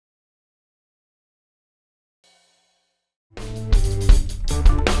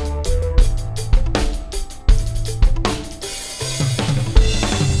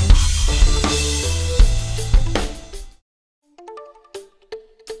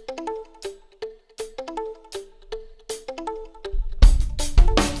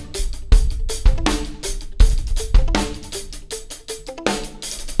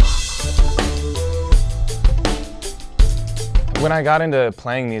When I got into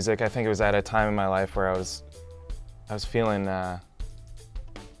playing music, I think it was at a time in my life where I was feeling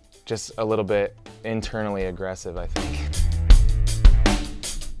just a little bit internally aggressive, I think.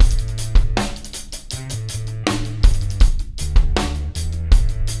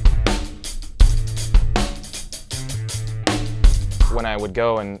 When I would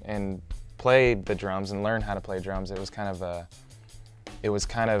go and play the drums and learn how to play drums, it was kind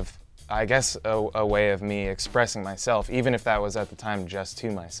of, I guess, a way of me expressing myself, even if that was at the time just to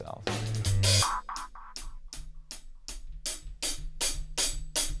myself.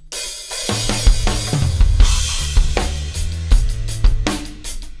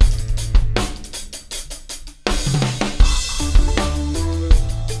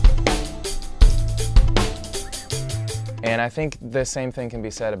 And I think the same thing can be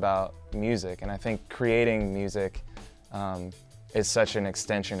said about music, and I think creating music is such an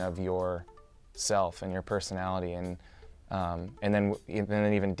extension of yourself and your personality, and then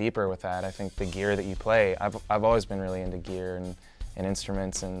even deeper with that, I think the gear that you play. I've always been really into gear and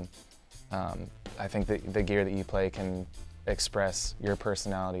instruments, and I think that the gear that you play can express your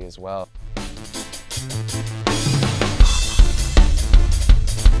personality as well.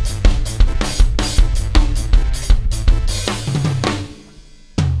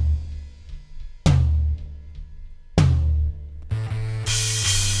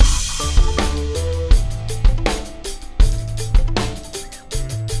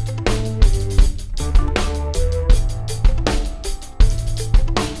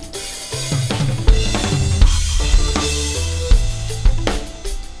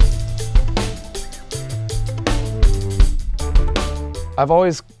 I've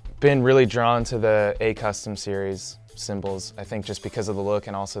always been really drawn to the A Custom series cymbals, I think just because of the look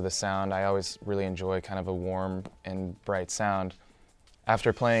and also the sound. I always really enjoy kind of a warm and bright sound.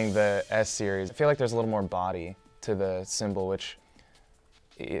 After playing the S series, I feel like there's a little more body to the cymbal, which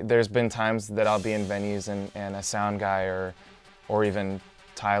there's been times that I'll be in venues and a sound guy or even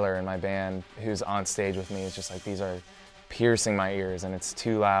Tyler in my band who's on stage with me is just like, these are piercing my ears and it's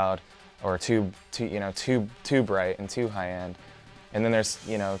too loud or too bright and too high end. And then there's,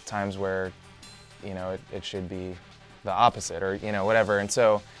 times where, it should be the opposite or, whatever. And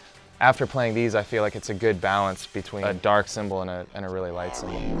so after playing these, I feel like it's a good balance between a dark cymbal and a really light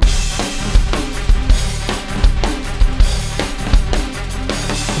cymbal.